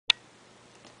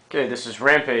Okay, this is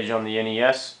Rampage on the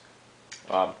NES.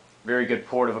 Very good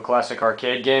port of a classic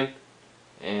arcade game.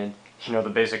 And, the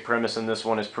basic premise in this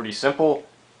one is pretty simple.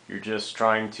 You're just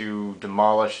trying to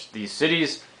demolish these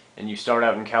cities, and you start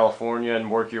out in California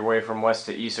and work your way from west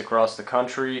to east across the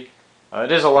country.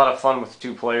 It is a lot of fun with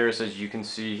two players, as you can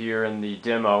see here in the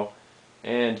demo.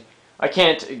 And I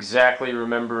can't exactly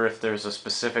remember if there's a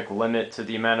specific limit to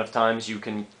the amount of times you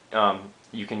can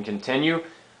continue.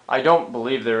 I don't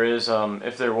believe there is.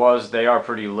 If there was, they are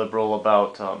pretty liberal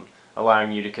about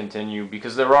allowing you to continue,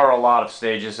 because there are a lot of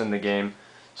stages in the game,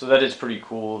 so that is pretty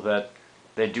cool that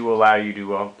they do allow you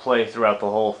to play throughout the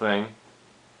whole thing.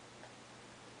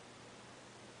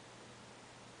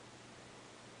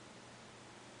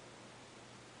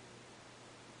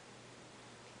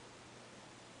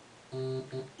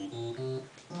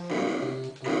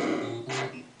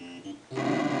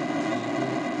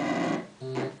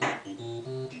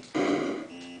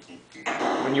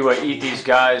 When you eat these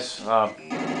guys,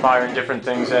 firing different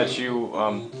things at you,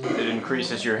 it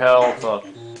increases your health.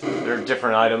 There are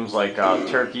different items like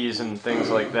turkeys and things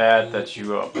like that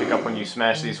you pick up when you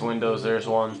smash these windows. There's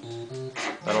one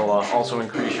that'll also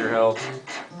increase your health.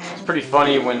 It's pretty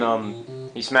funny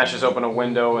when he smashes open a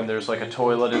window and there's like a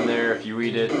toilet in there. If you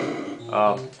eat it,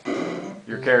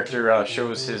 your character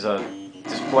shows his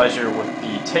displeasure with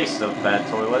the taste of that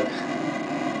toilet.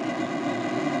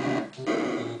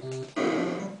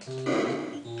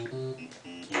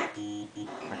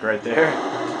 Like right there.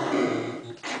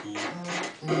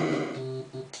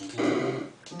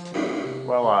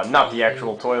 Well, not the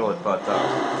actual toilet, but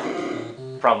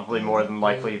probably more than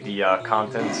likely the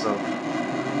contents of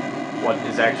what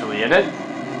is actually in it.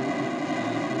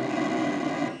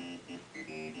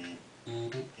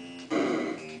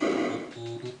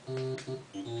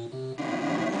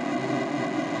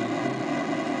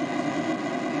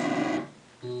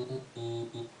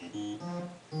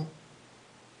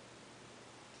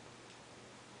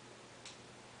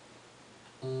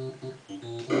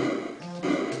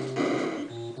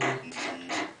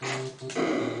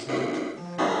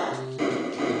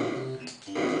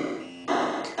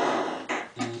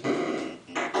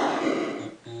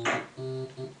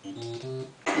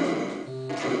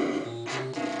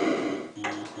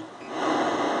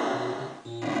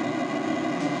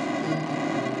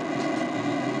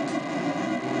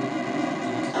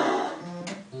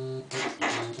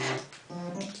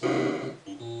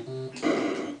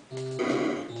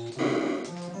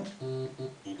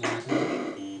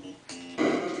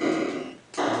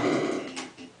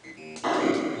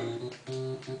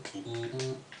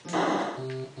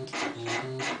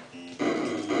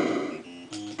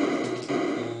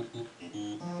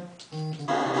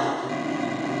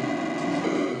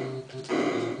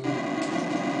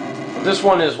 This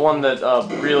one is one that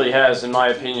really has, in my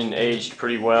opinion, aged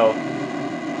pretty well.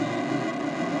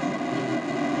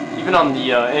 Even on the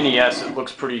NES, it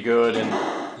looks pretty good,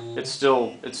 and it's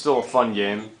still a fun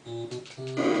game.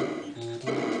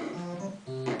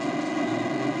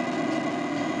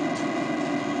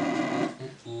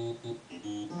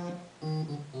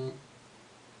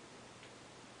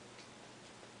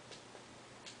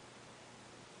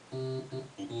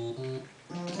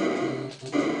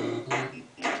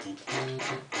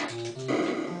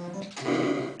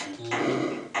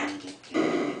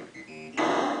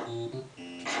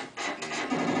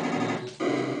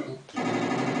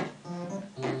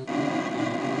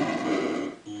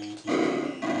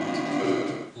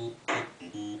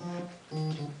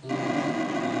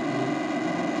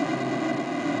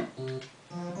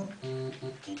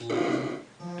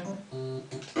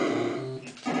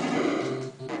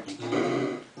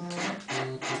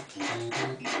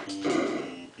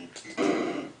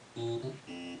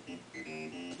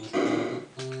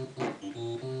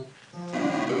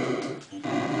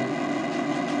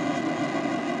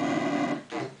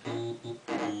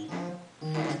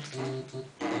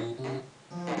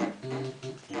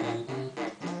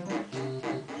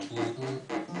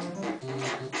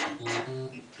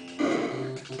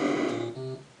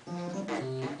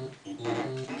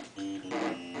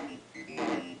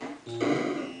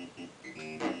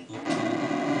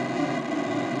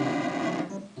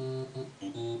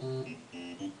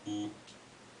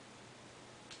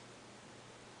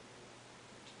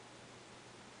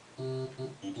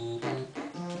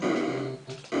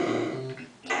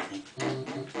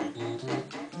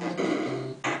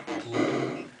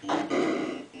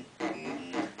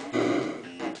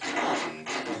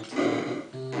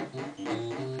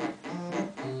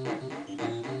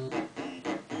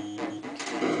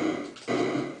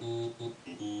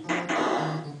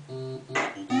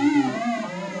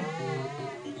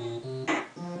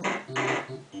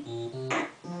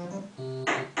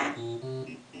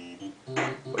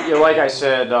 yeah, like I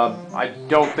said, I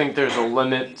don't think there's a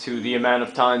limit to the amount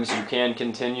of times you can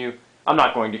continue. I'm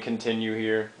not going to continue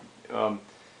here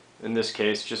in this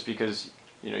case, just because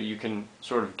you can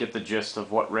sort of get the gist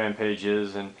of what Rampage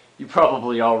is, and you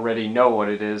probably already know what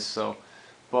it is. So,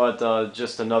 but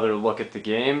just another look at the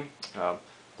game,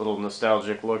 little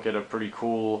nostalgic look at a pretty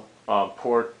cool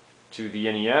port to the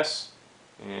NES,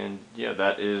 and yeah,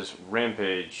 that is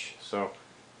Rampage. So,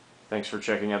 thanks for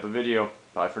checking out the video.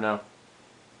 Bye for now.